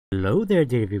Hello there,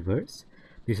 dear viewers.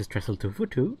 This is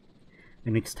Trestle242,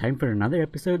 and it's time for another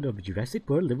episode of Jurassic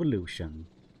World Evolution.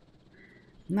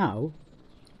 Now,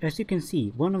 as you can see,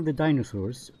 one of the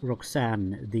dinosaurs,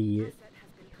 Roxanne the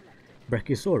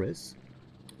Brachiosaurus,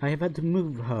 I have had to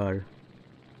move her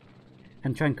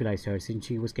and tranquilize her since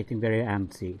she was getting very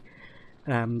antsy.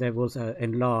 I've also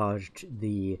enlarged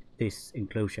this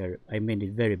enclosure. I made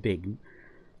it very big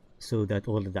so that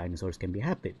all the dinosaurs can be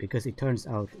happy, because it turns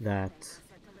out that,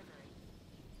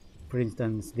 for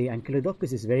instance, the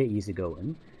Ankylodocus is very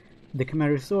easygoing, the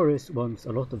Camarasaurus wants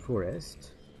a lot of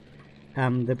forest,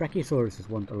 and the Brachiosaurus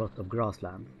want a lot of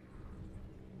grassland.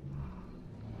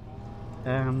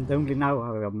 Only now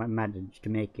have I managed to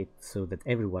make it so that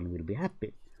everyone will be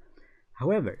happy.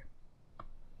 However,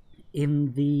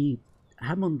 in the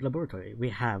Hammond laboratory we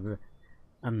have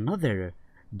another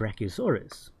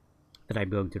Brachiosaurus that I'm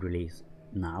going to release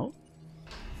now.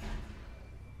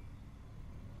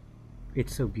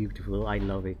 It's so beautiful, I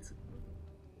love it.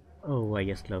 Oh, I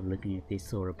just love looking at these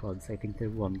sauropods, I think they're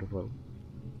wonderful.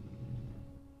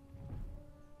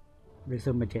 They're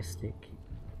so majestic.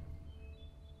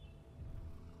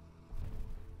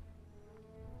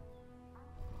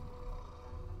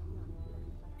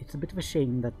 It's a bit of a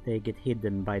shame that they get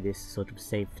hidden by this sort of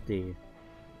safety.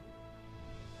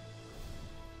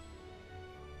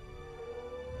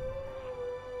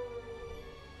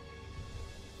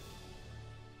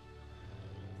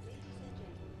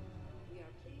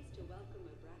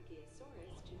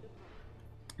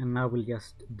 And now we'll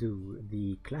just do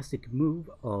the classic move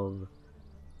of,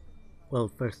 well,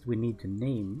 first we need to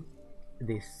name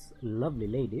this lovely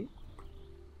lady.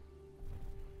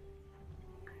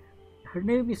 Her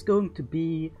name is going to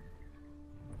be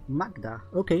Magda.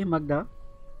 Okay, Magda.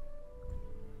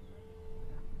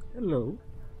 Hello.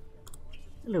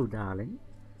 Hello, darling.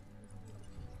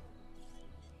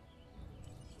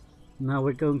 Now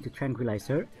we're going to tranquilize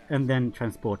her and then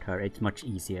transport her. It's much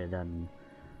easier than...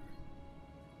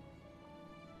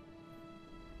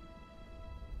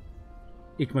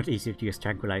 It's much easier to just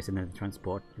tranquilize and then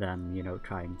transport than, you know,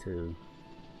 trying to...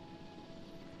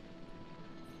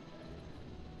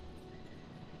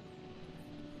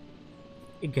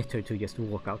 get her to just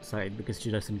walk outside, because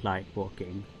she doesn't like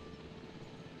walking.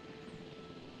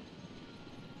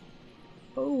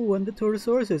 Oh, and the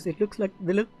Taurosauruses, it looked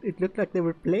like they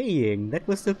were playing. That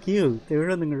was so cute. They were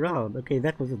running around. Okay,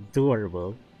 that was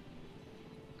adorable.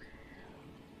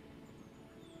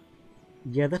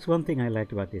 Yeah, that's one thing I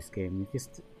liked about this game.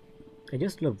 I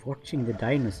just love watching the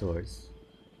dinosaurs.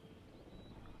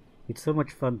 It's so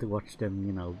much fun to watch them,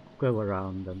 you know, go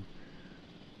around and...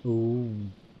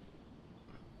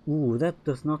 Ooh, that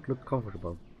does not look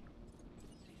comfortable.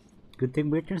 Good thing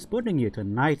we're transporting you to a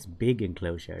nice big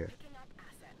enclosure.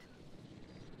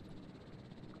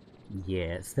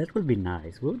 Yes, that will be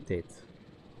nice, won't it,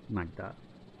 Magda?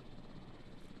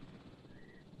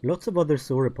 Lots of other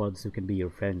sauropods who can be your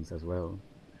friends as well.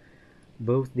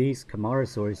 Both these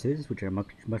Camarasauruses, which are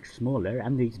much smaller,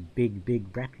 and these big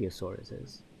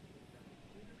Brachiosauruses.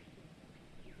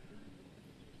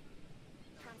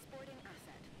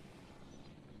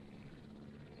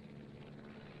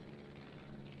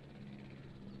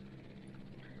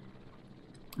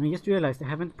 I just realized I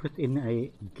haven't put in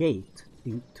a gate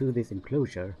into this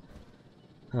enclosure.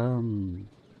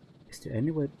 Is there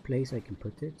any place I can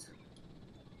put it?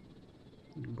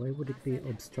 Why would it be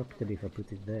obstructed if I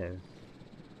put it there?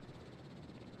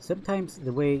 Sometimes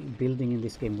the way building in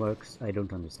this game works, I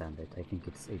don't understand it. I think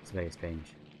it's very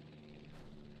strange.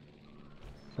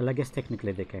 Well, I guess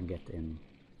technically they can get in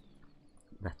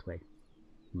that way.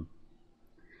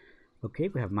 Okay,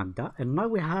 we have Magda, and now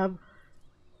we have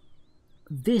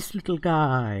this little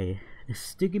guy, the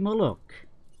Stygimoloch.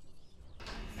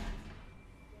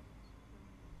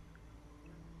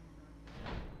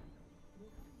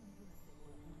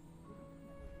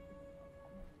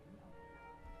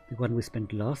 The one we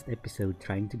spent last episode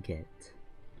trying to get.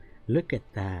 Look at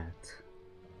that.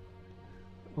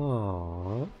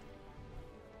 Aww.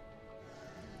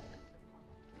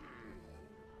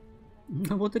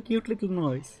 What a cute little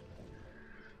noise.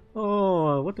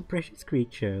 Oh, what a precious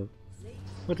creature.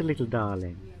 What a little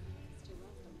darling.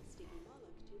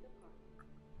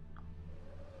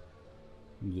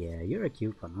 Yeah, you're a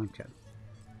cute one, aren't you?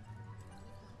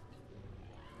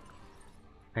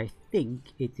 I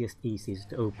think it is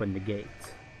easiest to open the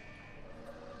gate.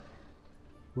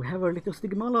 We have our little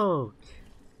Stygimoloch!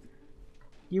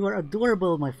 You are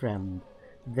adorable, my friend.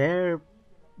 Their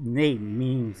name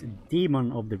means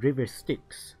Demon of the River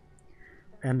Styx.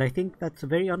 And I think that's a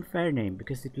very unfair name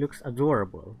because it looks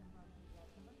adorable.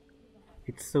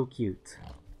 It's so cute.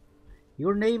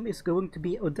 Your name is going to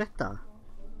be Odetta.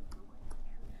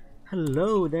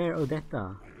 Hello there,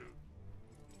 Odetta.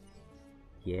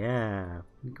 Yeah,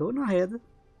 go on ahead.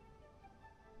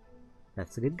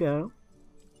 That's a good girl.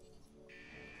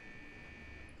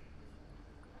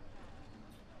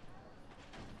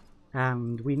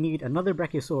 And we need another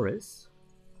Brachiosaurus.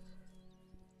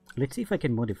 Let's see if I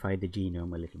can modify the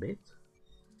genome a little bit.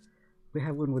 We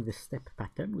have one with the steppe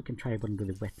pattern. We can try one with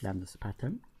the wetlands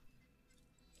pattern.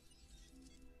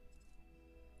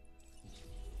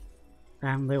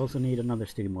 And I also need another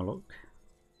Stygimoloch.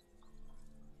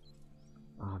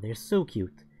 Ah, they're so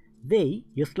cute. They,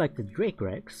 just like the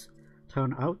Dracorex,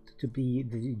 turn out to be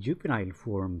the juvenile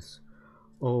forms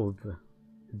of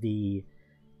the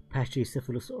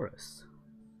Pachycephalosaurus.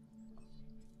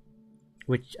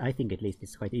 Which I think at least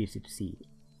is quite easy to see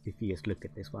if you just look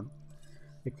at this one.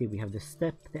 Let's see, we have the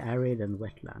steppe, the arid, and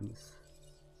wetlands.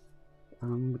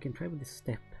 We can try with the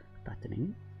steppe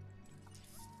patterning.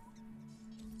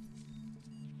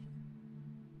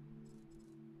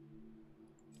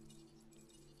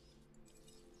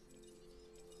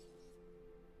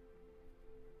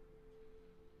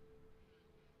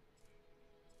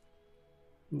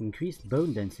 Increased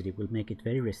bone density will make it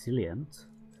very resilient,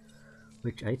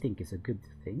 which I think is a good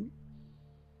thing.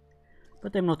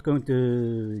 But I'm not going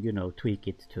to, you know, tweak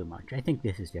it too much. I think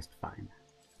this is just fine.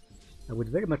 I would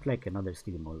very much like another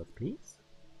Stygimoloch, please.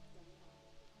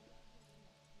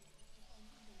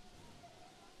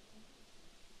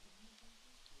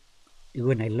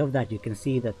 When I love that, you can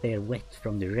see that they're wet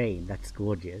from the rain. That's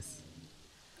gorgeous.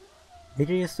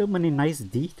 There are so many nice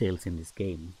details in this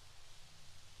game.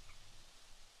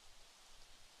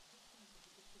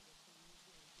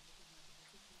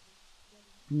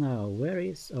 Now, where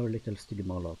is our little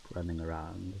Stygimoloch running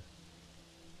around?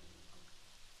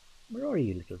 Where are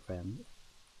you, little friend?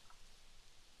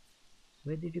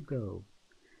 Where did you go?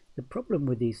 The problem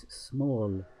with these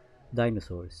small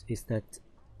dinosaurs is that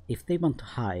if they want to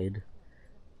hide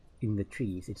in the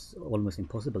trees, it's almost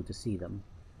impossible to see them.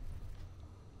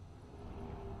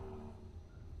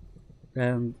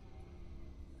 And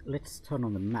let's turn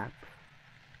on the map.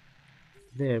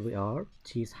 There we are.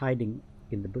 She's hiding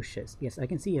in the bushes. Yes, I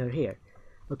can see her here.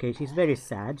 Okay, she's very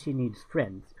sad. She needs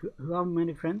friends. How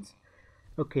many friends?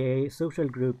 Okay, social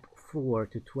group 4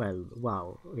 to 12.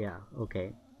 Wow, yeah,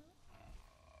 okay.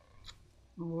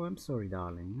 Oh, I'm sorry,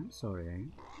 darling. I'm sorry.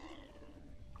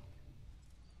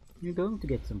 You're going to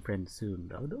get some friends soon,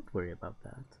 though. Don't worry about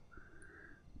that.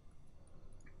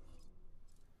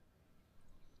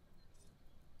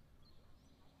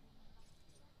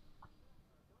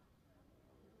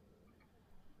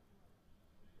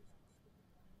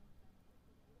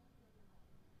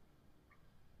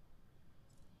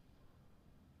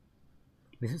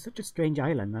 This is such a strange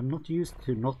island. I'm not used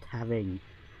to not having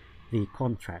the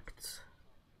contracts.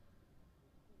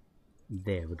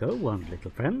 There we go, one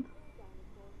little friend.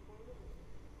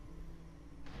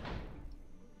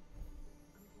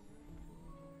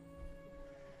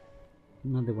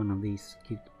 Another one of these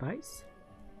cute pies.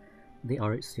 They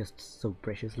are just so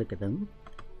precious, look at them.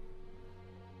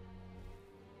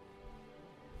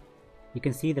 You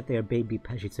can see that they are baby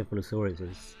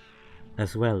Pachycephalosauruses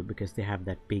as well, because they have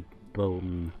that big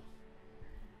bone,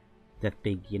 that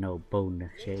big, you know, bone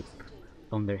shape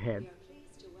on their head.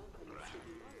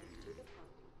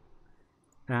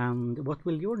 And what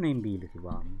will your name be, little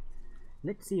one?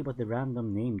 Let's see what the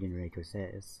random name generator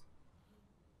says.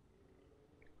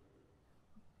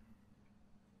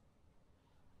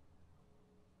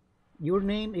 Your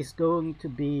name is going to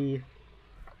be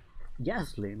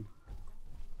Jaslyn.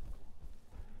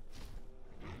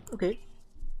 Okay.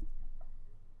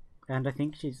 And I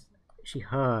think she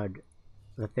heard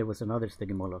that there was another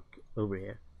Stygimoloch over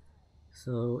here.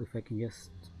 So if I can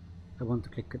just, I want to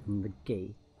click on the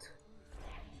gate.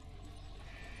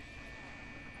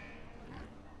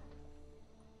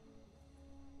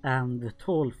 And the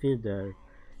tall feeder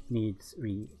needs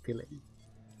refilling.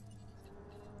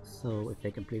 So if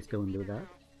they can please go and do that.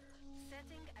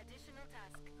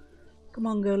 Come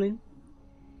on, girlie.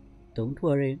 Don't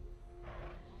worry.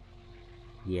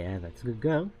 Yeah, that's a good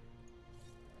girl.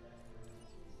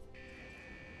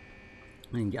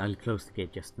 And I'll close the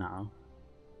gate just now.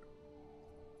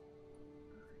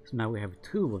 So now we have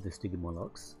 2 of the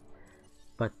Stygimolochs,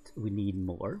 but we need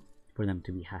more for them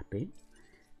to be happy.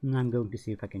 And I'm going to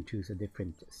see if I can choose a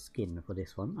different skin for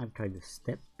this one. I've tried the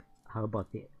steppe. How about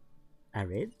the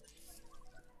arid?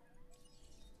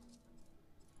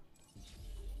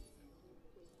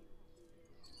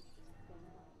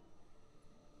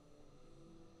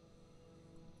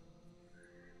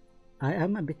 I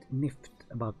am a bit miffed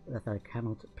about that I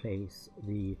cannot place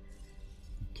the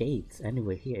gates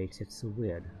anywhere here. It's so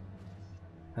weird.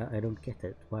 I don't get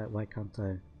it. Why can't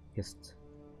I just...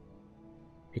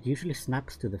 It usually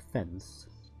snaps to the fence.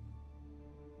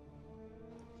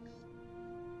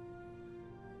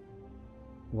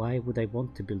 Why would I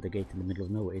want to build a gate in the middle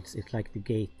of nowhere? It's like the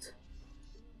gate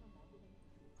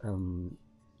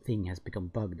thing has become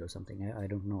bugged or something. I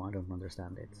don't know. I don't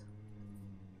understand it.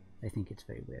 I think it's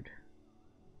very weird.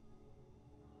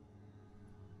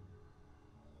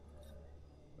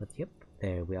 But yep,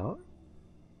 there we are.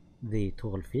 The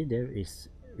tall feeder is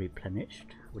replenished,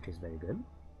 which is very good.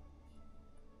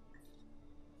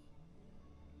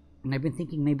 And I've been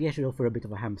thinking maybe I should offer a bit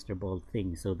of a hamster ball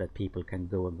thing so that people can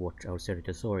go and watch our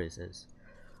Ceratosauruses.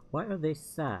 Why are they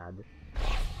sad?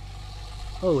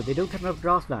 Oh, they don't have enough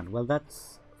grassland. Well,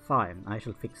 that's fine. I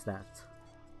shall fix that.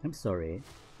 I'm sorry.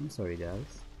 I'm sorry,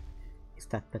 guys. Is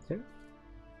that better?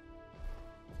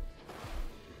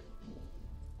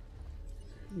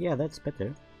 Yeah, that's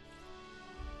better.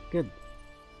 Good.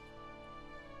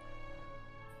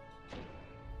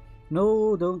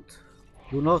 No, don't.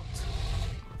 Do not.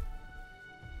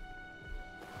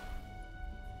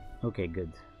 Okay,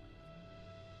 good.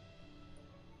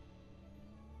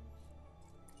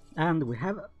 And we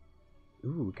have...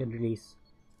 Ooh, we can release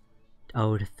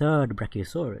our third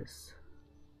Brachiosaurus.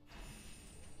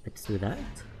 Let's do that.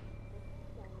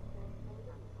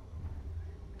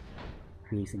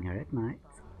 Releasing her at night.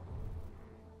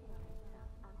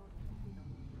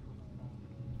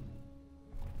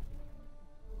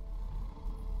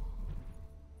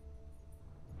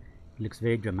 Looks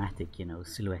very dramatic, you know,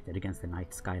 silhouetted against the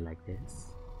night sky like this.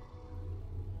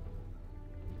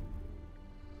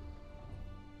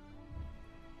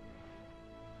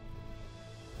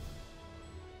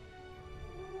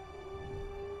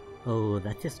 Oh,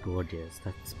 that is gorgeous.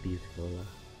 That's beautiful.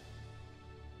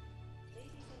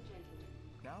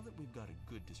 Now that we've got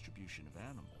a good distribution of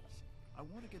animals, I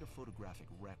want to get a photographic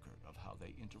record of how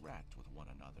they interact with one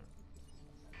another.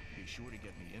 Be sure to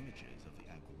get me images of the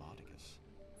Ankylodocus.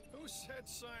 Who said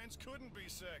science couldn't be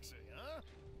sexy, huh?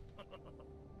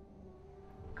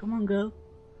 Come on, girl.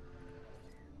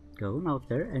 Go on out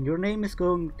there, and your name is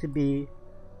going to be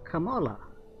Kamala.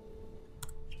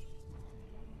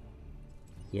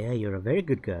 Yeah, you're a very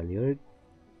good girl.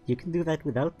 You can do that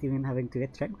without even having to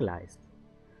get tranquilized.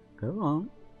 Go on.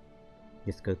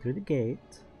 Just go through the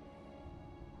gate.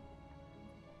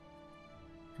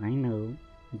 I know,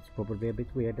 it's probably a bit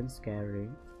weird and scary.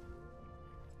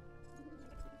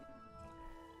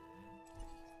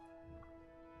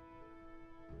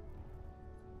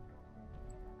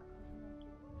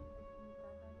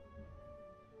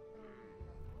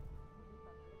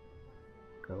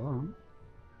 Go on.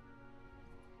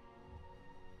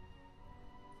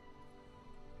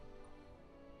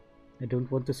 I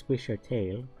don't want to squish her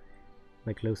tail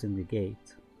by closing the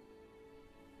gate.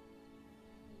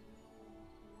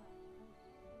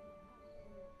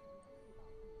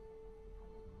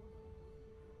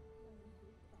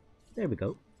 There we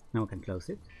go. Now I can close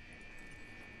it.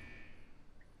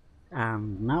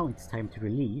 And now it's time to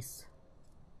release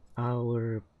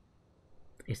our...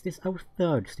 Is this our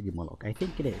third Stygimoloch? I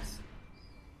think it is.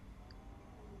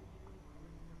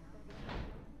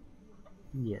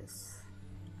 Yes.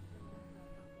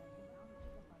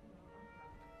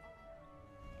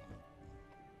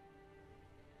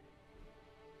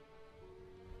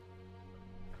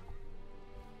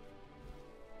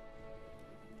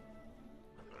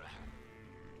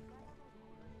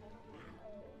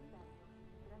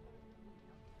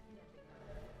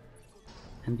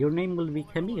 And your name will be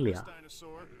Camellia.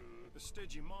 Dinosaur, the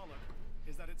Stygimoloch,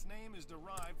 is that its name is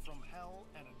derived from hell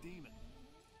and a demon.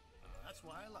 That's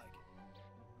why I like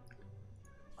it.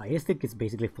 I just think it's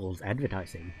basically false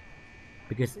advertising.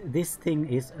 Because this thing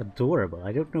is adorable.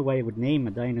 I don't know why I would name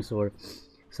a dinosaur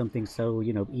something so,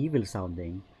 you know, evil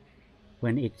sounding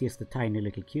when it's just a tiny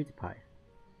little cutie pie.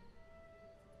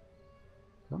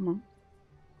 Come on.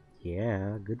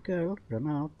 Yeah, good girl. Run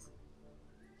out.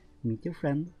 Meet your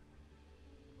friend.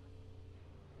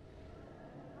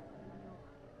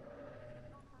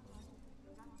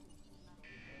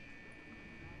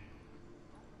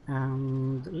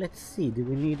 And let's see, do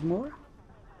we need more?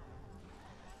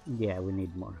 Yeah, we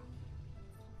need more.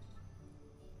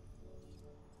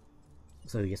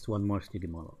 So just one more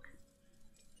Stygimoloch.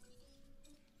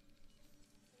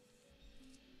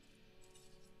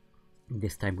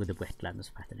 This time with the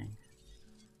wetlands patterning.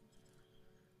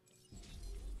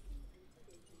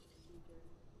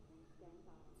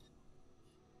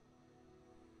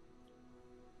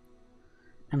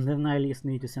 And then I just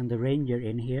need to send a ranger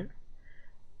in here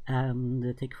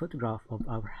and take a photograph of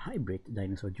our hybrid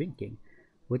dinosaur drinking.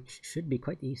 which should be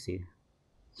quite easy.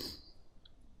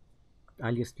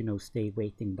 I'll just, stay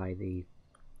waiting by the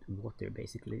water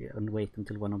basically and wait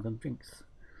until one of them drinks.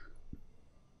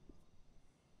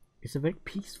 It's a very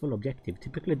peaceful objective.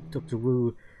 Typically Dr.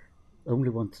 Wu only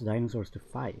wants dinosaurs to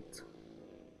fight.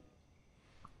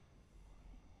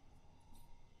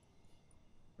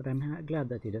 But I'm glad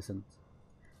that he doesn't.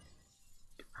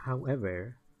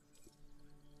 However,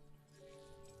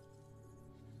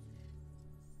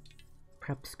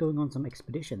 perhaps going on some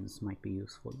expeditions might be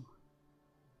useful.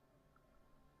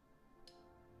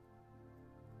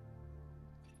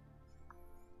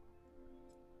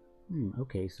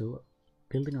 Okay, so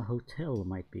building a hotel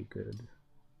might be good.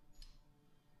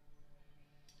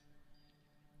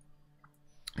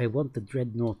 I want the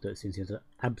Dreadnoughtus since it's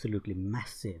absolutely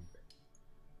massive.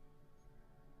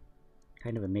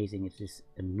 Kind of amazing, it's this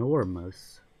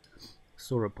enormous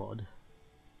sauropod.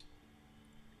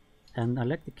 And I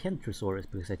like the Kentrosaurus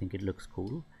because I think it looks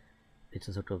cool. It's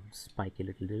a sort of spiky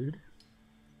little dude.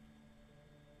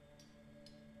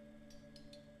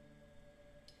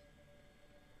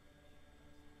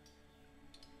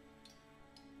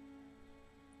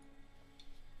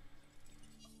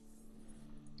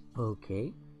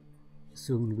 Okay,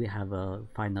 soon we have a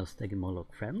final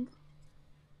Stegomoloch friend.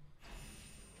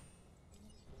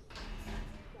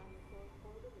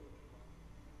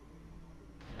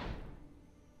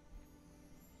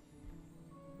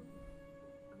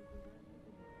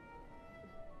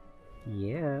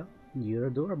 Yeah, you're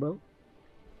adorable.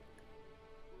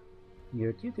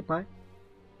 You're a cutie pie.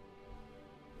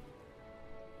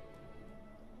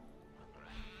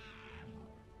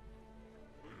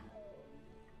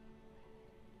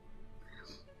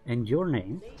 And your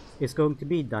name is going to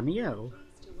be Danielle.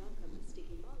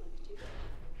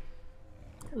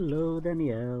 Hello,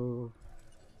 Danielle.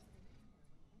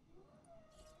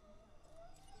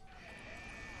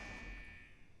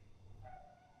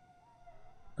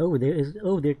 Oh,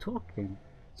 they're talking.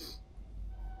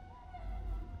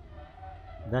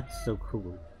 That's so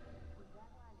cool.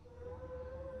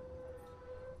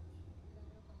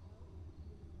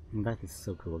 That is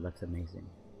so cool. That's amazing.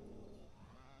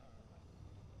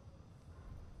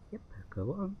 Yep,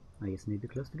 go on. I just need to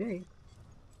close the gate.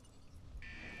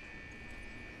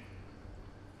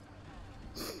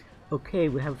 Okay,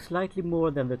 we have slightly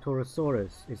more than the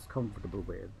Torosaurus is comfortable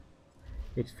with.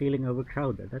 It's feeling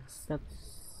overcrowded. That's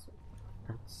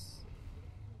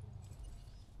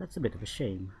a bit of a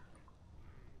shame.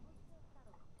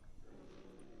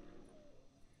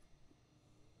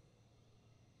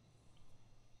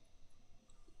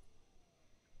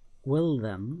 Well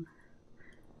then,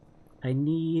 I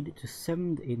need to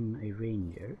send in a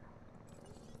ranger.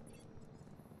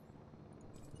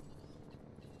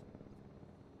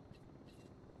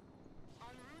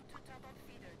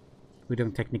 We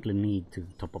don't technically need to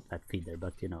top up that feeder,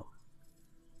 but you know.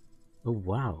 Oh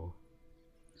wow,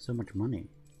 so much money.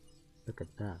 Look at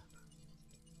that.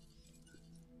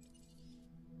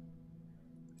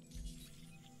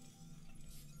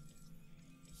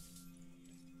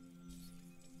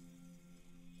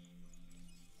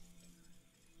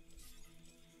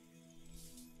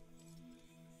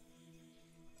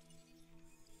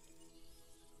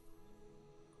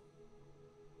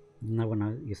 Now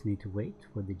I just need to wait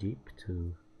for the jeep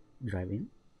to drive in.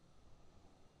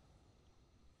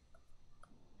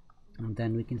 And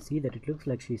then we can see that it looks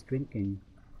like she's drinking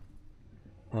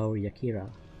our Yakira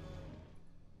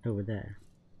over there.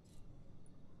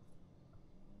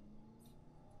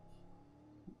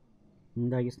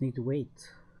 And I just need to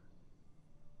wait.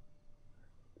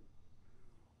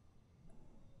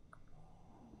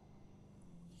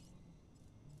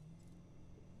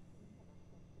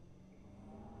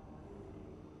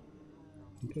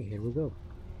 Okay, here we go.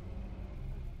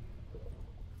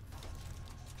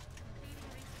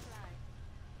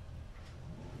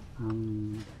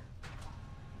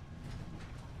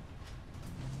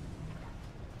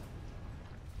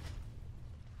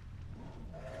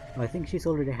 I think she's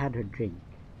already had her drink.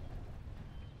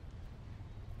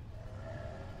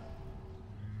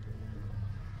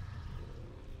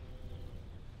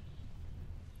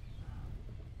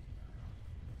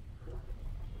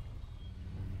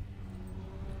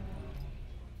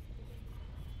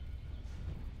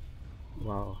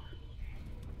 Wow.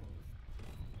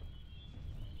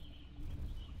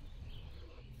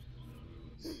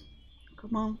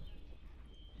 Come on.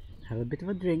 Have a bit of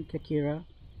a drink, Akira.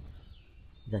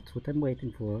 That's what I'm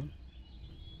waiting for.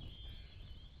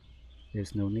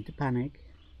 There's no need to panic.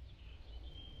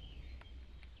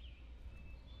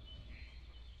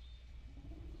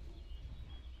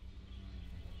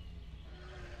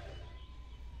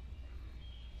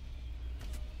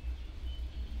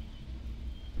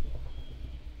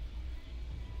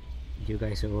 you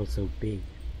guys are also big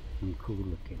and cool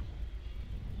looking.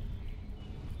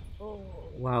 Oh,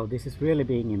 wow, this is really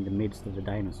being in the midst of the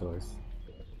dinosaurs.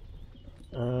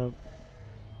 Could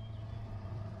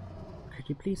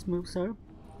you please move, sir?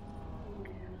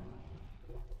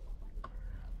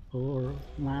 Or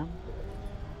ma'am?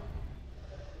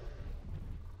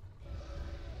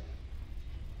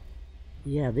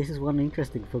 Yeah, this is one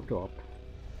interesting photo op.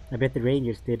 I bet the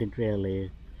Rangers didn't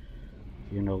really,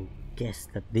 you know, guess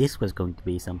that this was going to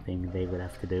be something they would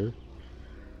have to do.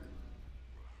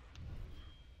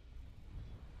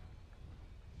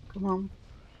 Come on.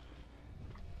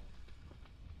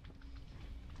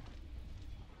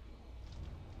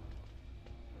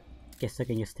 Guess I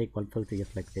can just take one photo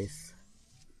just like this.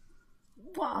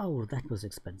 Wow, that was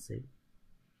expensive.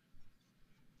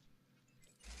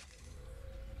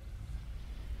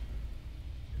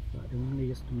 But only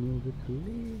just to move it a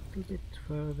little bit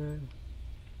further.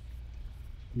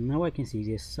 Now I can see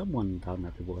there's someone down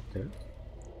at the water.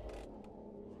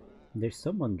 There's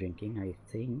someone drinking, I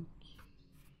think.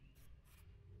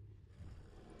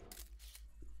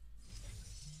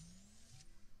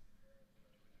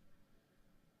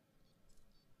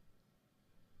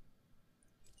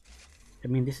 I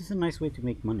mean, this is a nice way to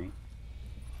make money.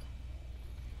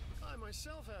 I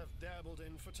myself have dabbled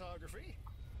in photography.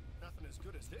 Nothing as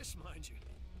good as this, mind you.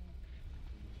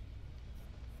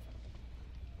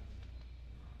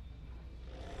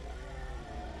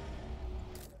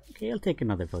 Okay, I'll take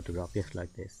another photograph just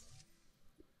like this.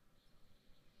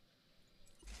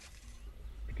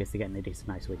 Because again, it is a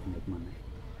nice way to make money.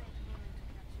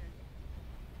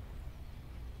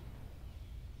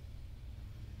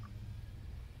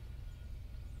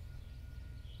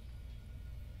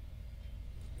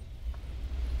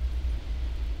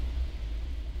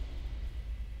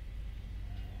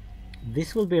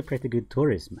 This will be a pretty good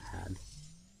tourism ad.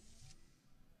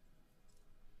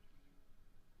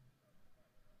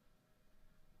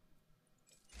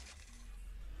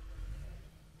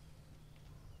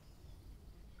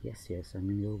 Yes, yes, I'm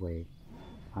in your way.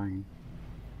 Fine.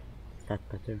 Is that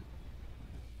better?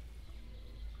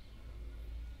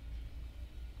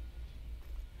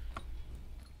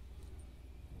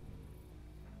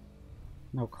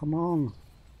 Now come on.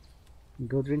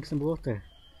 Go drink some water.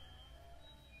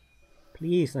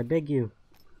 Please, I beg you.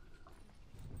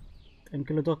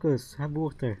 Ankylodocus, have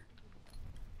water.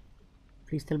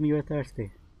 Please tell me you're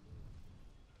thirsty.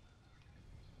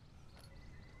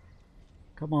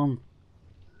 Come on.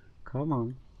 Come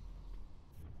on.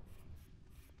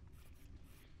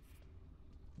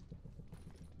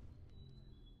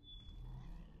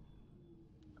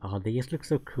 Oh, they just look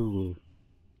so cool.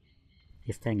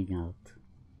 Just hanging out.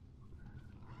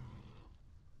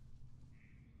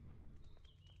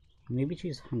 Maybe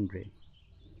she's hungry.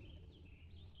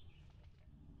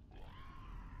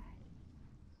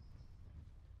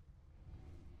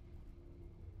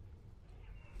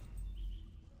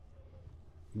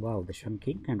 Wow, the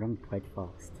Shanking can run quite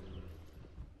fast.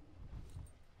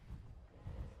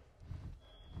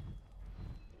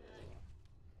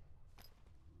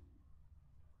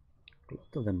 A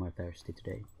lot of them are thirsty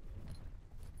today.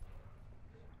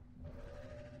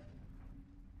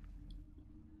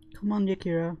 Come on,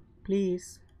 Yakira,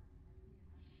 please.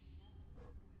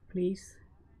 Please.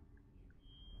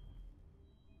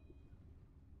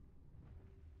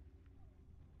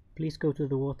 Please go to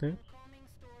the water.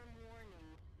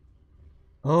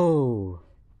 Oh.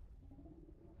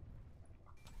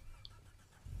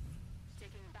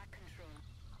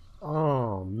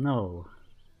 Oh no.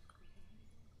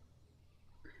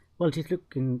 Well, she's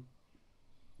looking...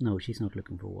 No, she's not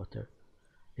looking for water.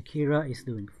 Akira is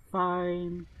doing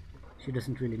fine. She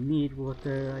doesn't really need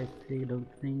water, I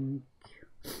don't think.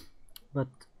 But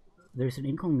there's an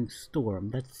incoming storm.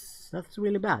 That's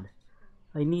really bad.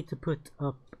 I need to put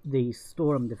up the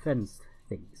storm defense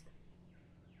things.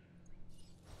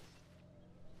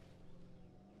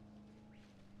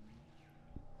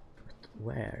 But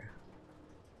where?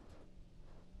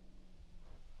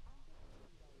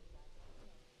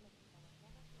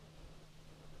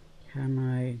 Can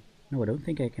I? No, I don't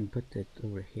think I can put it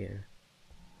over here.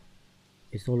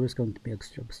 It's always going to be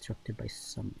obstructed by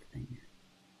something.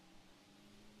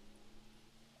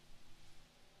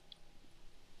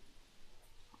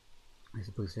 I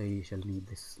suppose I shall need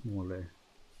this smaller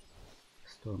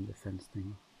storm defense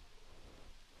thing.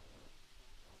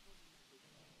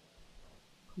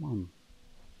 Come on.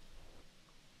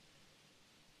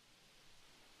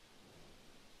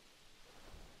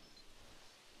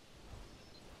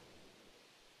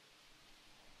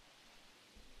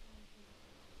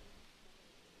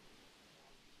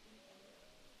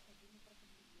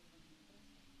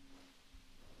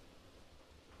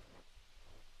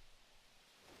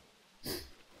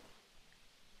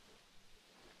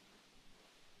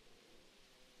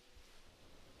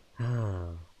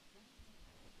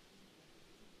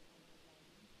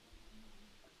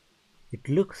 It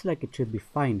looks like it should be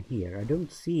fine here. I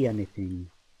don't see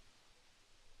anything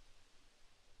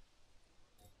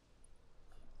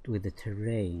with the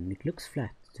terrain. It looks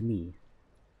flat to me.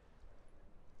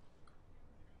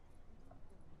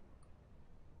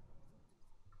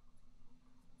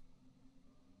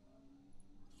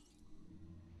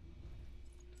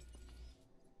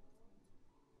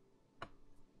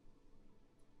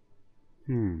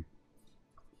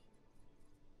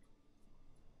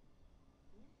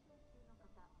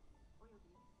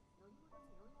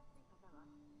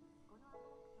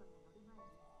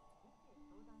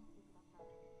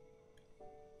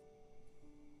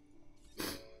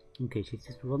 Okay, she's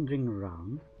just wandering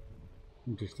around.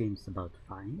 And she seems about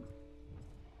fine.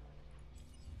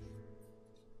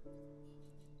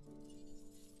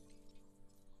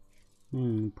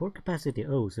 Poor capacity.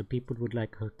 Oh, so people would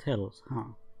like hotels,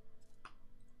 huh?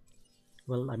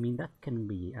 Well, I mean, that can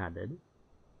be added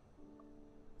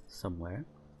somewhere.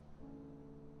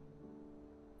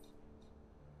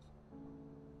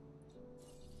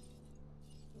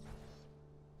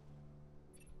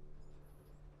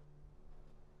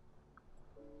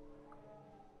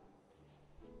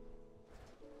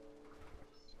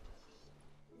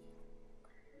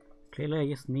 Clearly, I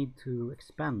just need to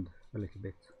expand a little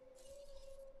bit.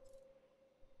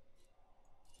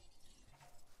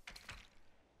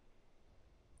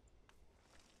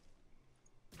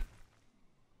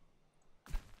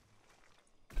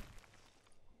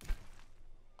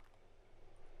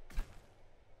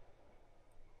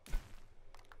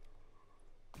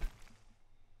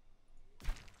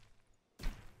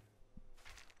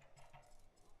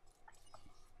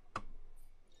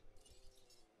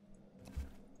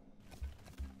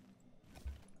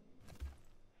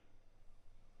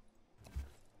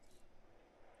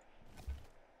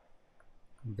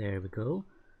 There we go.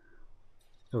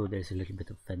 Oh, there's a little bit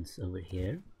of fence over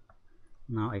here.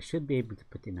 Now I should be able to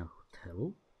put in a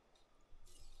hotel.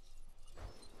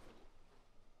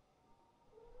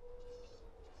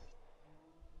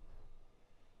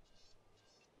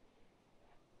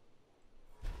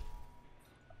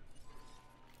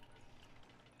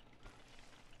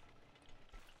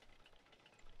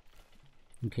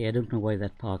 Okay, I don't know why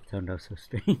that path turned out so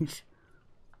strange.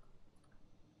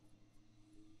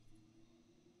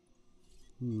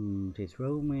 She's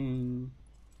roaming.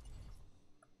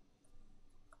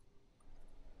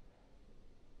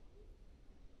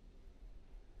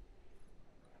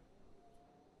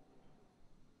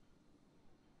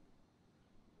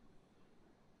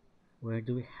 Where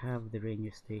do we have the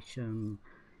ranger station?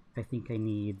 I think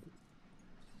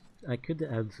I could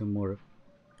add some more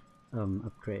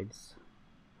upgrades,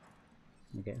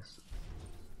 I guess.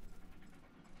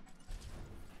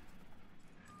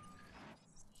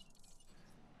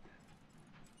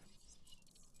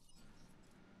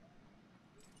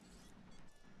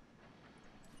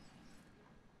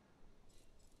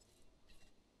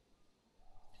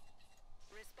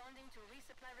 Responding to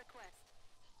resupply request.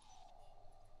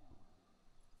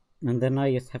 And then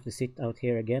I just have to sit out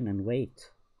here again and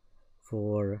wait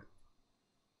for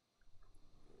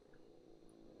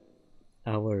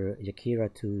our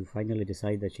Yakira to finally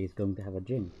decide that she's going to have a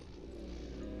drink.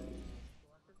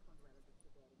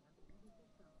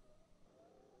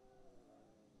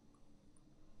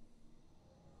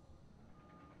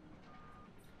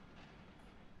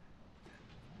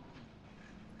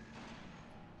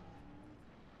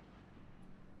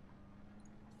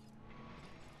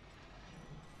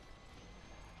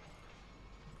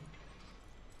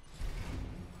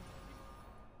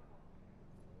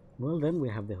 Well, then we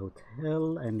have the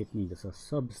hotel, and it needs a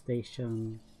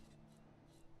substation.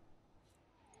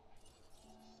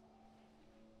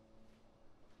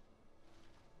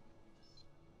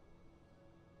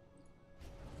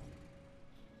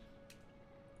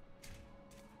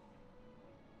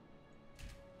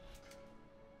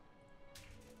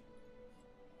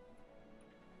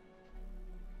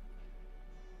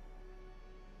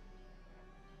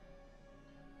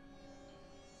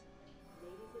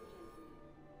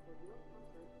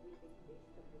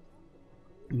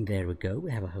 There we go,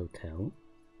 we have a hotel.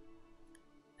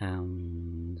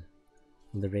 And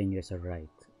the rangers are right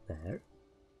there.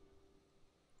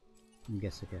 I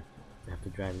guess I have to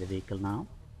drive the vehicle now.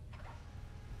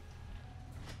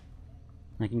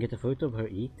 I can get a photo of her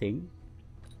eating.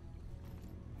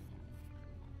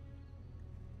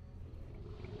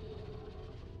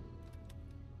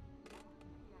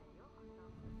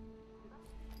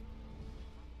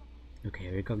 Okay,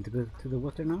 are you going to go to the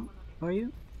water now? Are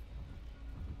you?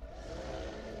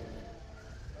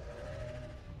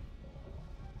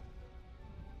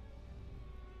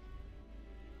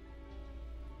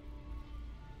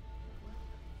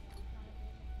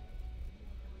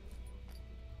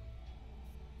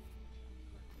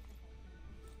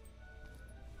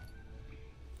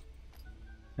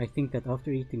 I think that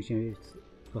after eating she's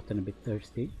gotten a bit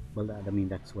thirsty. Well, I mean,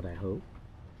 that's what I hope,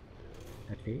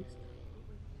 at least.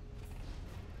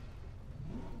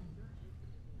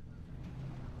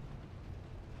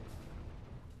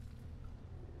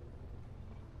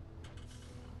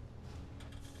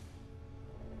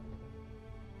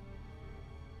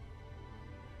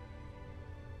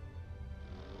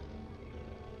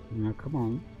 Now, come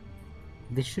on.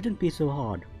 This shouldn't be so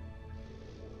hard.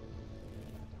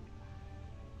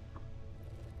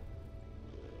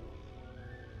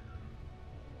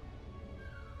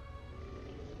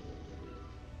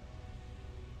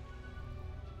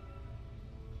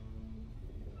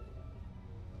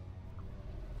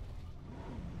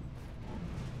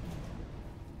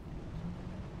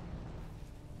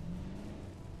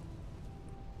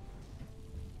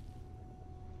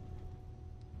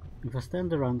 If I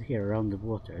stand around here, around the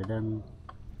water, then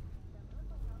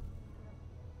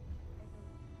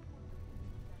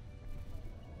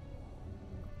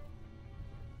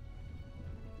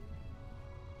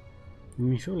I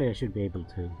mean, surely I should be able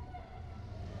to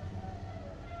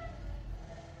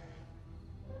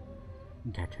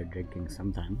get her drinking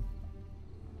sometime.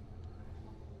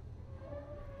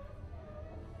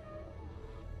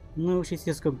 No, she's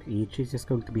just going to eat. She's just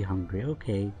going to be hungry.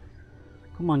 Okay.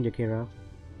 Come on, Yakira.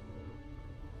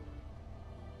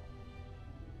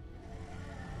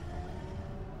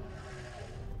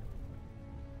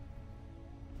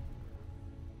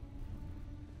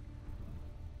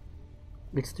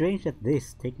 It's strange that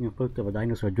this, taking a photo of a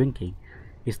dinosaur drinking,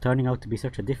 is turning out to be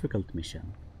such a difficult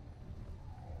mission.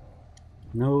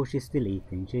 No, she's still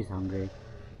eating. She's hungry.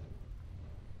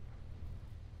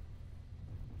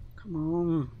 Come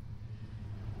on.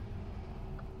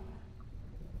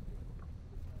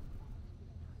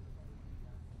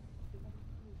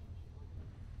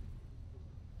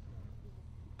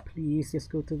 Please,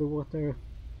 just go to the water.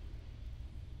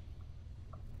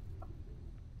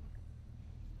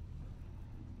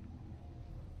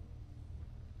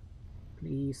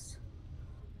 Please.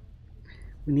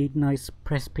 We need nice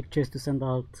press pictures to send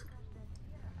out.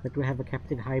 That we have a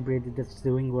captive hybrid that's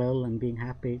doing well and being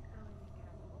happy.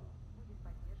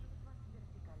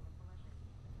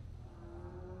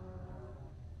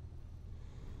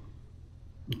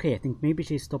 Okay, I think maybe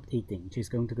she stopped eating. She's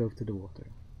going to go to the water.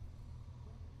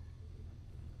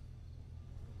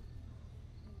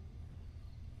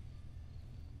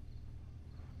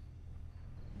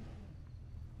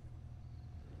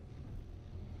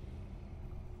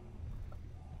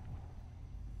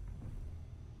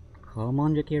 Come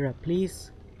on, Jakira,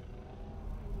 please.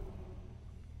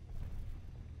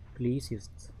 Please,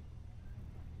 just...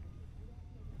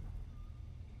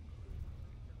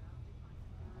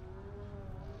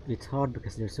 It's hard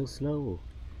because they're so slow.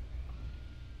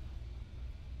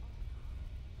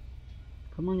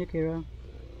 Come on, Yakira.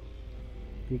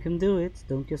 You can do it.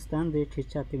 Don't just stand there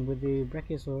chit-chatting with the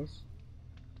brachiosaurs.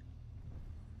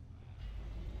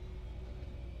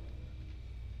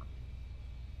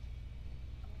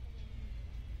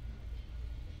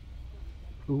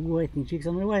 Ooh, I think she's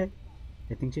on her way.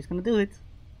 I think she's gonna do it.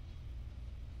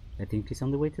 I think she's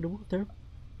on the way to the water.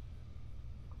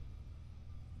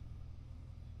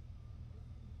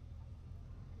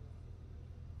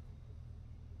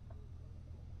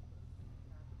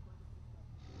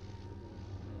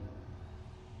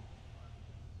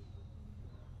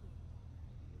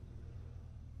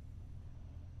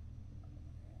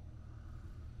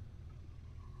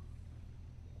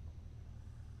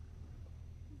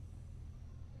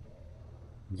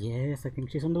 Yes, I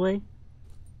think she's on the way.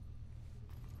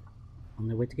 On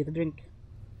the way to get a drink.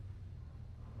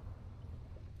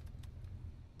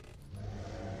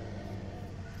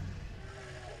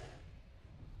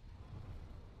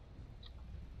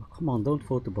 Oh, come on, don't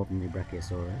photobomb me,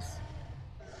 Brachiosaurus.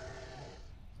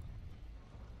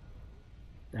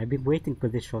 I've been waiting for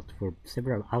this shot for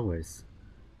several hours.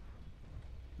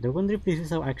 I wonder if this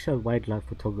is how actual wildlife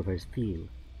photographers feel.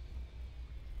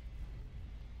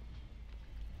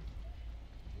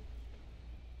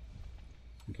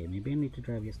 Okay, maybe I need to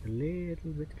drive just a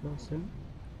little bit closer.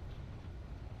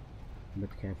 But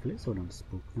carefully so don't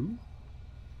spook them.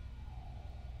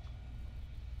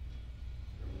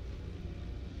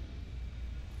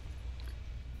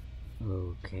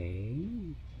 Okay.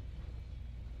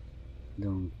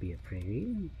 Don't be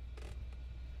afraid.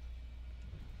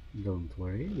 Don't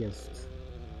worry, just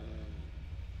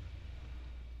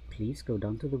please go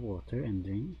down to the water and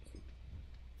drink.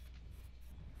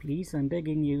 Please, I'm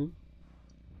begging you.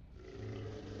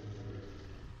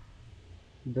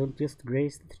 Don't just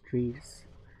graze the trees.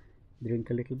 Drink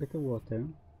a little bit of water.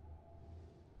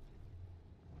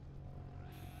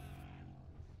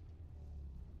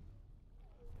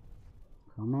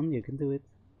 Come on, you can do it.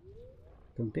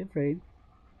 Don't be afraid.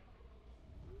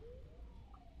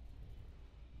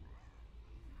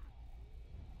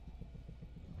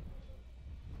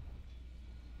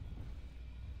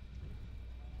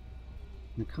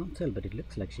 I can't tell, but it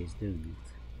looks like she's doing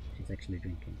it. She's actually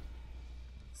drinking.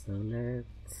 So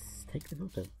let's take the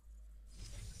photo.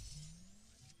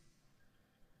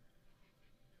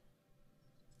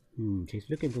 She's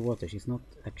looking for water. She's not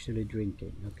actually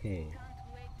drinking. Okay.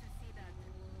 Can't wait to see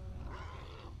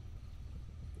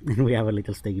that. And we have a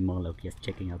little Steggy Moloch just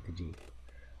checking out the Jeep.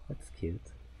 That's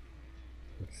cute.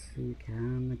 Let's see,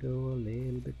 can I go a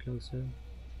little bit closer?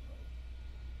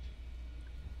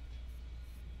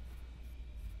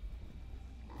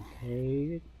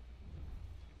 Okay.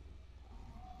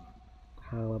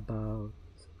 How about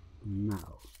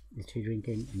now? Is she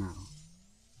drinking now?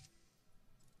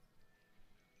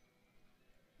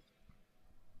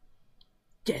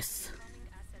 Yes!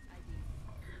 Asset ID.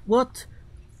 What?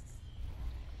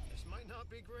 This might not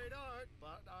be great art,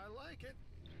 but I like it.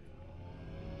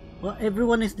 Well,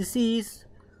 everyone is deceased.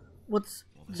 What's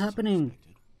Well, this is happening?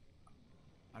 unexpected.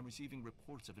 I'm receiving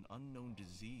reports of an unknown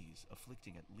disease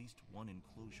afflicting at least one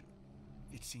enclosure.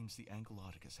 It seems the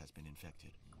Ankylodocus has been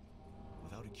infected.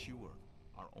 Without a cure,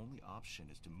 our only option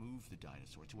is to move the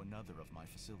dinosaur to another of my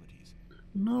facilities.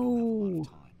 We don't have a lot No. of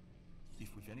time.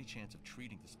 If we've any chance of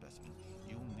treating the specimen,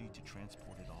 you'll need to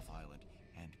transport it off island,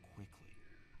 and quickly.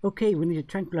 Okay, we need to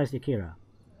tranquilize Akira.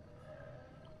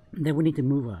 Then we need to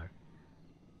move her.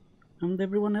 And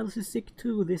everyone else is sick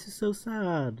too. This is so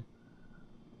sad.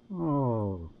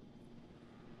 Oh.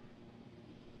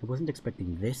 I wasn't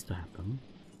expecting this to happen.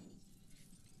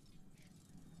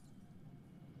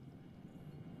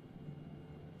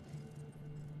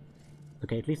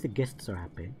 Okay, at least the guests are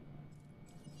happy.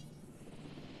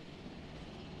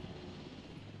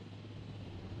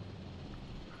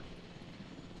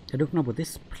 I don't know, but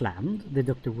this planned? The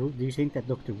Dr. Wu? Do you think that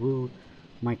Dr. Wu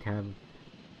might have,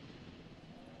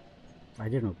 I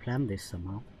don't know, planned this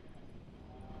somehow?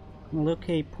 Well,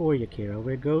 okay, poor Yakira,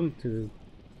 we're going to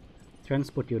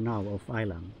transport you now off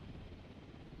island.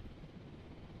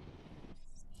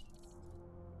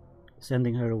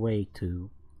 Sending her away to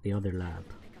the other lab.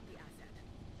 Pick up the asset.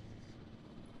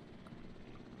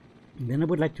 Then I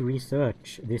would like to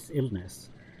research this illness.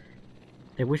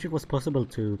 I wish it was possible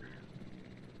to...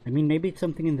 I mean, maybe it's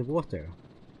something in the water.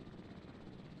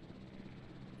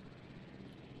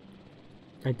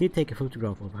 I did take a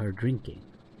photograph of her drinking,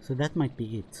 so that might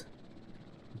be it.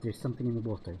 There's something in the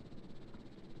water.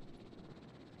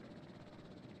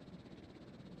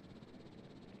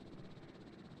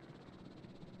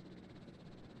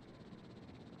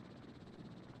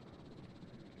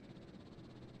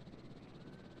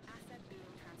 Asset being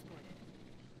transported.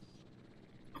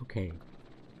 Okay.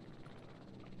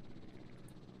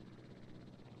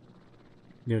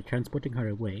 They're transporting her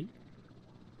away.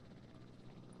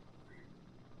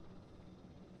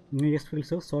 I just feel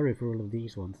so sorry for all of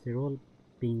these ones. They're all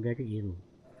being very ill.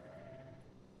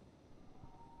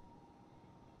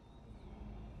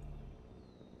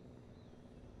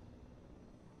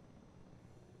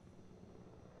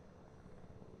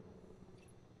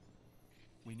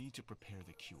 We need to prepare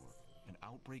the cure. An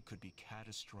outbreak could be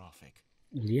catastrophic.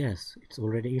 Yes, it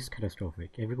already is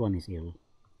catastrophic. Everyone is ill.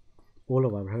 All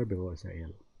of our herbivores are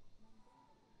ill.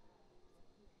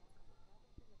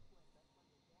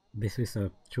 This is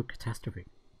a true catastrophe.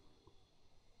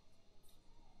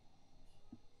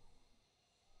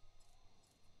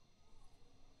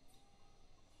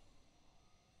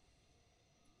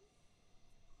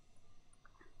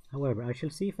 However, I shall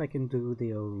see if I can do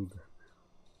the old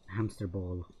hamster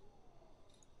ball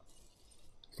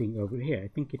thing over here. I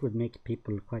think it would make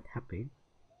people quite happy.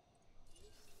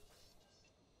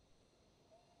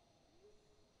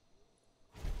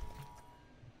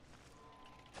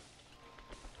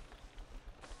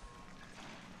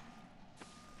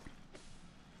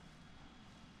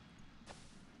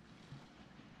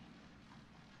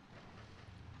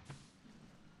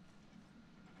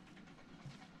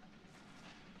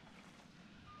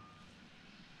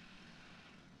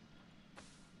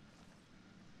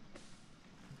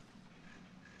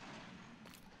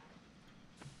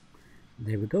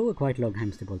 There we go, a quite long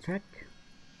hamster ball track.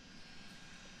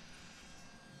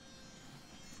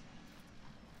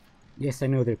 Yes, I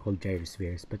know they're called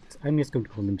gyrospheres, but I'm just going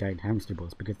to call them giant hamster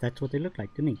balls because that's what they look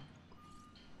like to me.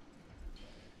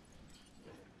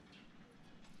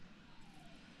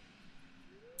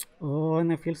 Oh,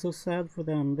 and I feel so sad for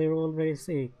them. They're all very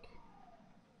sick.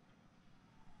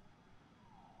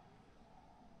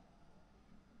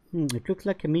 It looks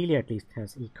like Camellia at least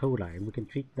has E. coli, and we can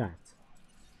treat that.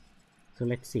 So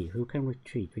let's see, who can we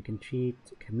treat? We can treat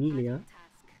Camellia.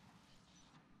 Task.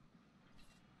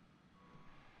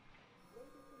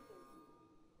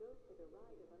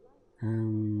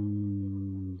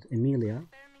 And Emilia.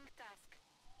 Confirming task.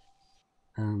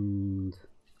 And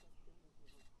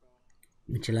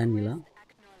Michelangelo.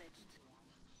 Acknowledged.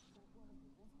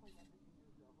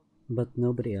 But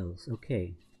nobody else.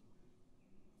 Okay.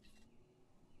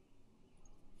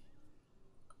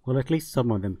 Well, at least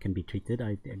some of them can be treated.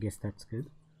 I guess that's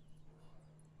good.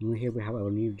 And here we have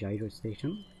our new gyro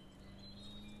station.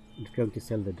 It's going to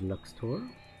sell the deluxe tour.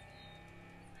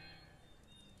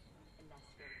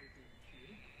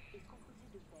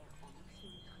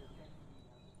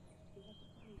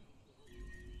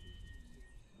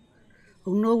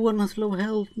 Oh no, one has low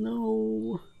health.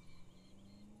 No.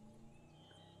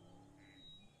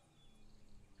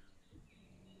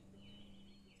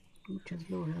 Which has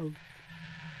low health?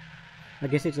 I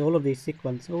guess it's all of these sick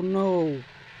ones. Oh no!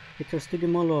 It's our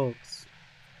Stygimolochs.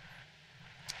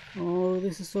 Oh,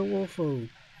 this is so awful.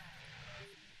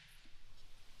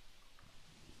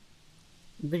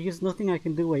 There is nothing I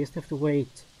can do, I just have to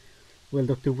wait while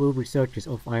Dr. Wu researches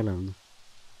off island.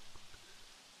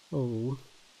 Oh.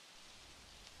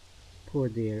 Poor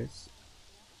dears.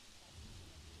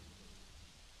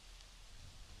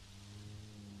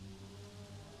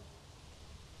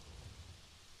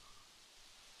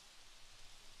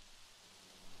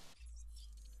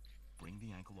 Bring the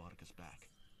Ankylodocus back.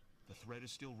 The threat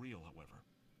is still real, however,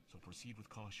 so proceed with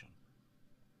caution.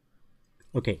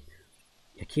 Okay.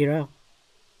 Akira,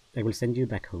 I will send you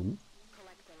back home.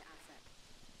 Collecting asset.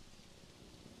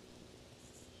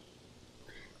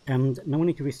 And now we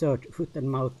need to research foot and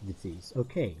mouth disease.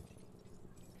 Okay.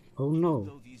 Oh no.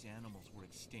 Though these animals were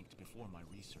extinct before my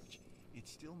research,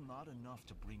 it's still not enough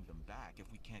to bring them back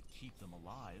if we can't keep them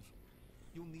alive.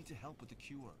 You'll need to help with the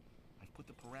cure. I've put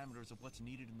the parameters of what's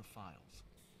needed in the files.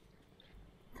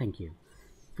 Thank you.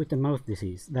 Foot and mouth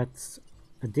disease. That's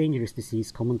a dangerous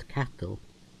disease common to cattle.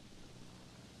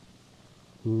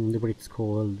 What it's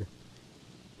called,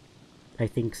 I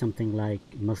think something like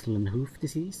muscle and hoof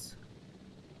disease.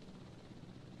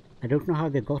 I don't know how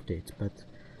they got it, but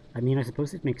I mean, I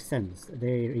suppose it makes sense.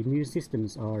 Their immune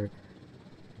systems are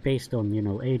based on, you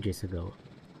know, ages ago,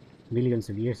 millions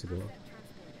of years ago,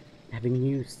 having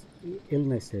new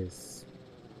illnesses.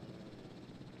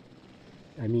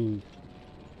 I mean,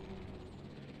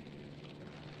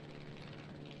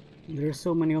 there are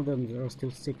so many of them that are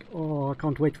still sick. Oh, I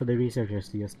can't wait for the researchers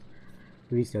to just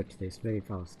research this very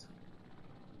fast.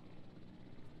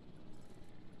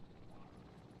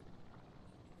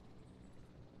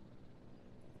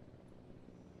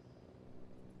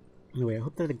 Anyway, I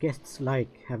hope that the guests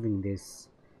like having these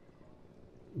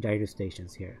gyro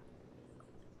stations here.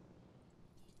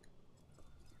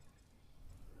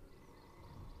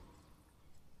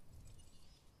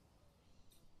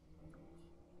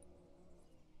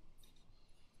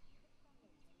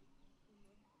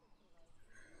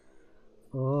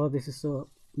 Oh, this is so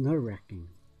nerve-wracking.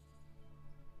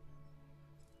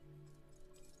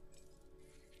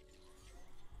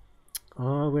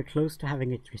 Oh, we're close to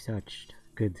having it researched.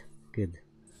 Good, good.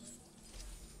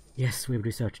 Yes, we've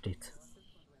researched it.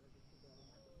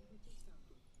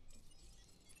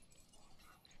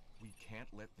 We can't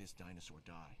let this dinosaur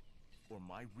die, or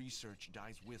my research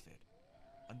dies with it.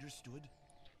 Understood?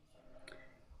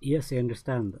 Yes, I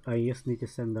understand. I just need to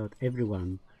send out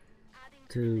everyone Adding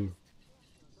to the to list.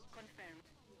 Confirmed.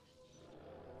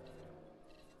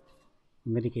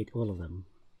 medicate all of them.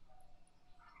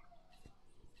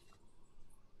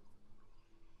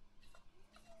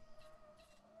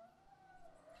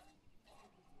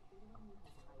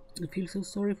 I feel so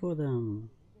sorry for them.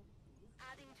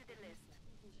 Adding to the list.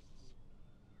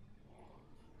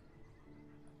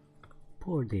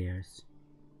 Poor dears.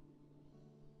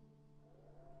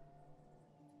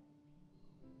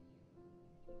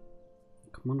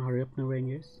 Come on, hurry up now,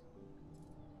 Rangers.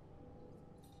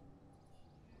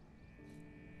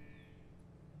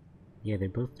 Yeah, they're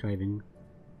both driving.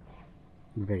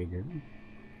 Very good.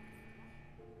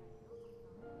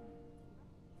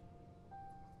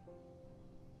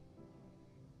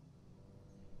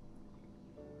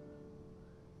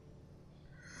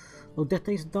 Oh,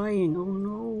 Detta is dying! Oh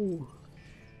no!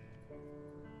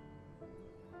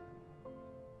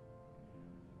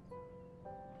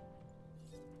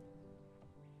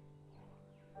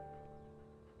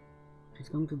 He's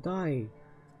going to die.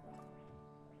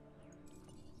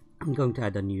 I'm going to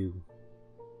add a new.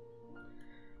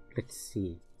 Let's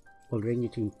see. All Ranger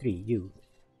Team 3, you.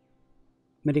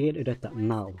 Medicate Odetta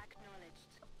now.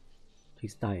 Acknowledged.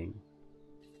 He's dying.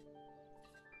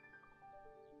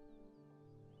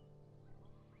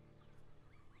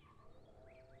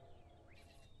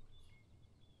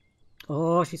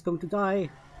 Oh, she's going to die.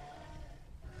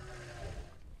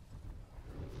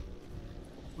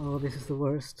 Oh, this is the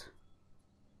worst.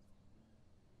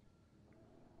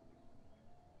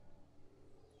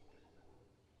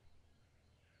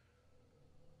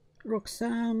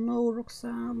 Roxanne, no,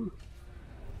 Roxanne.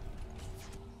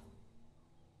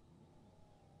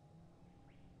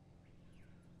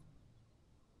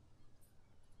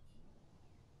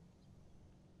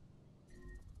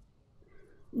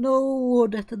 No,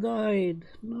 Odetta died.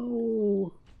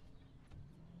 No.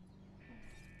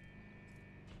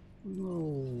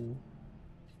 No.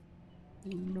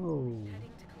 No.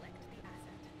 Heading to collect the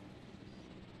asset.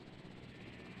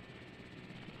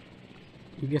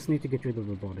 You just need to get rid of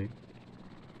the body.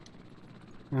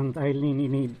 And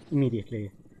Eileen,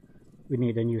 immediately. We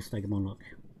need a new Stagmoloch.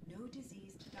 No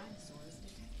diseased dinosaurs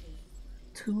detected.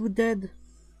 2 dead.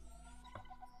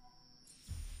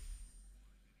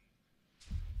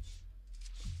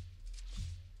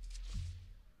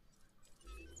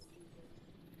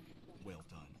 Well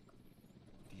done.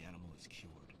 The animal is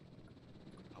cured.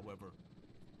 However,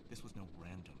 this was no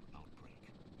random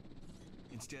outbreak.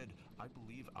 Instead, I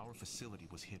believe our facility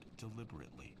was hit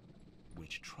deliberately,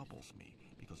 which troubles me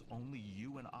because only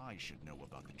you and I should know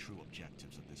about the true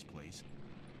objectives of this place.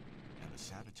 And the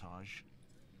sabotage,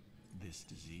 this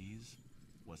disease,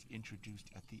 was introduced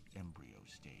at the embryo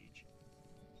stage.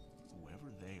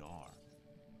 Whoever they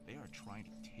are trying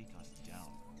to take us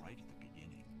down right at the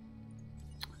beginning.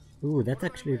 Ooh, that's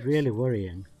actually really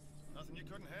worrying. Nothing you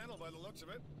couldn't handle by the looks of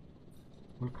it.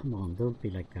 Well, come on, don't be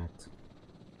like that.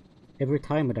 Every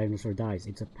time a dinosaur dies,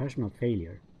 it's a personal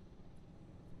failure.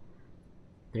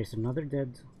 There's another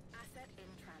dead. Asset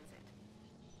in transit.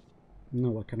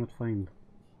 No, I cannot find.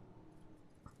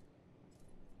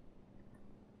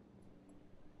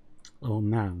 Oh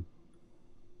man.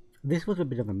 This was a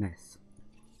bit of a mess.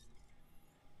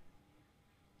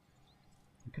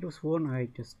 I could have sworn I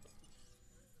just...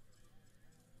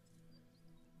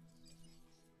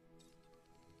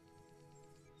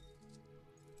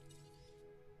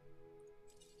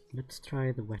 Let's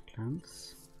try the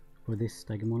wetlands for this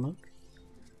Stagmoloch,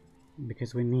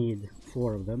 because we need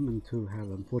 4 of them and 2 have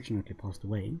unfortunately passed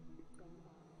away.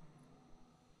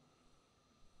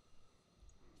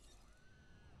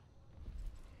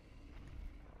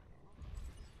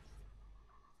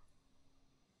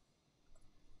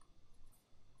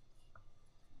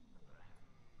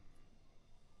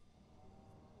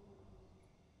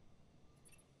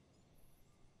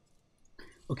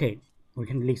 Okay, we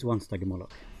can release 1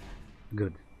 Stagmoloch.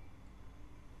 Good.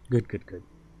 Good, good, good.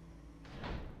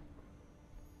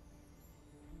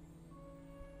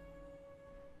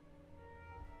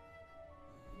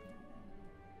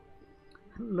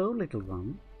 Hello, little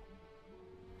one.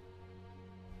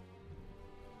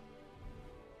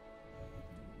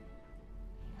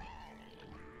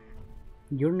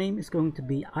 Your name is going to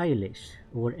be Eilish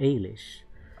or Ailish.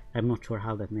 I'm not sure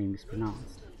how that name is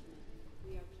pronounced.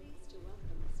 We are pleased to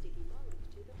welcome Sticky Moloch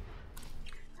to the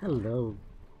park. Hello.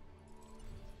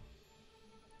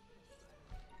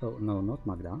 Oh no, not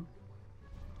Magda.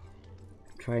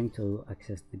 Trying to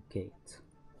access the gate.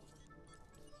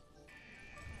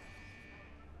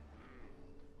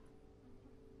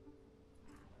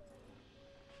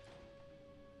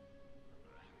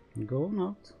 Go on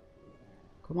out.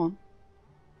 Come on.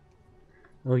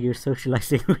 Oh, you're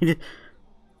socializing with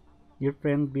your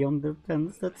friend beyond the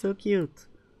fence. That's so cute.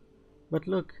 But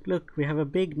look, look, we have a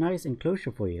big, nice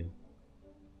enclosure for you.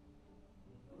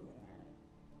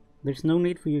 There's no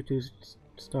need for you to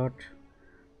start.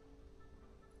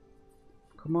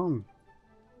 Come on.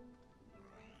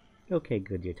 Okay,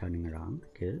 good, you're turning around.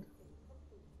 Good.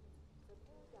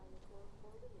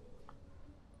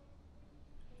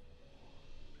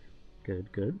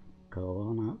 Good, good. Go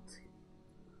on out.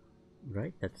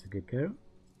 Right, that's a good girl.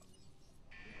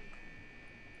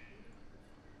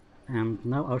 And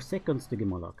now our second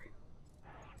Stygimoloch.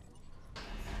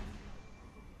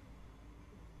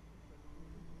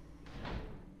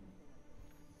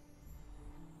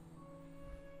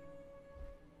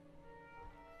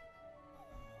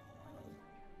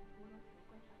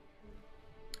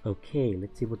 Okay,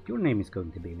 let's see what your name is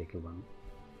going to be, little one.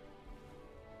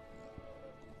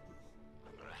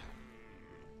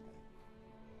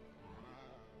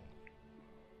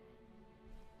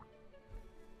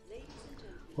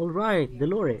 Alright,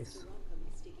 Dolores.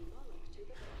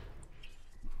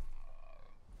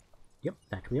 Yep,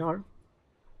 that we are.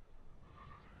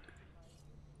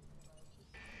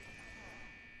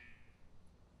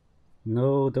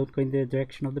 No, don't go in the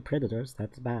direction of the predators,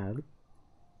 that's bad.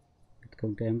 It's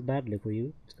going to end badly for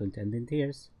you. It's going to end in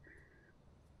tears.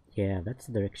 Yeah, that's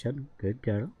the direction. Good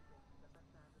girl.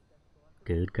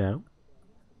 Good girl.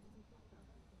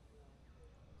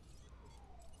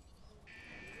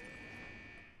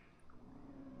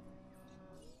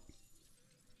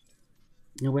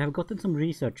 Now we have gotten some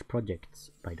research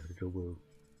projects by Dr. Wu.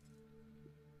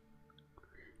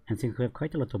 And since we have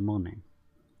quite a lot of money,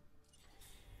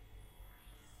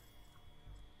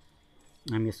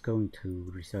 I'm just going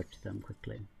to research them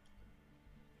quickly.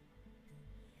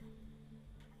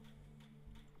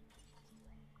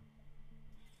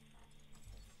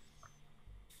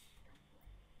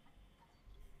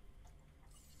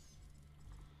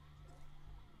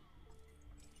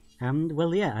 And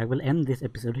well, yeah, I will end this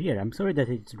episode here. I'm sorry that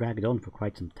it's dragged on for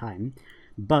quite some time,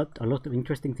 but a lot of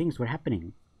interesting things were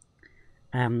happening.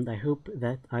 And I hope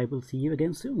that I will see you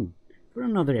again soon for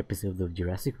another episode of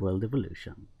Jurassic World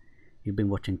Evolution. You've been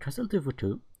watching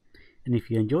Trestle242, and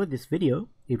if you enjoyed this video,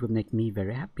 it would make me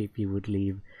very happy if you would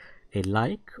leave a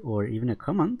like or even a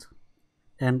comment.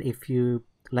 And if you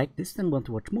like this and want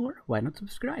to watch more, why not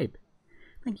subscribe?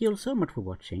 Thank you all so much for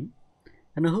watching,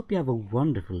 and I hope you have a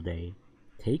wonderful day.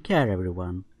 Take care,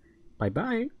 everyone. Bye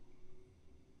bye.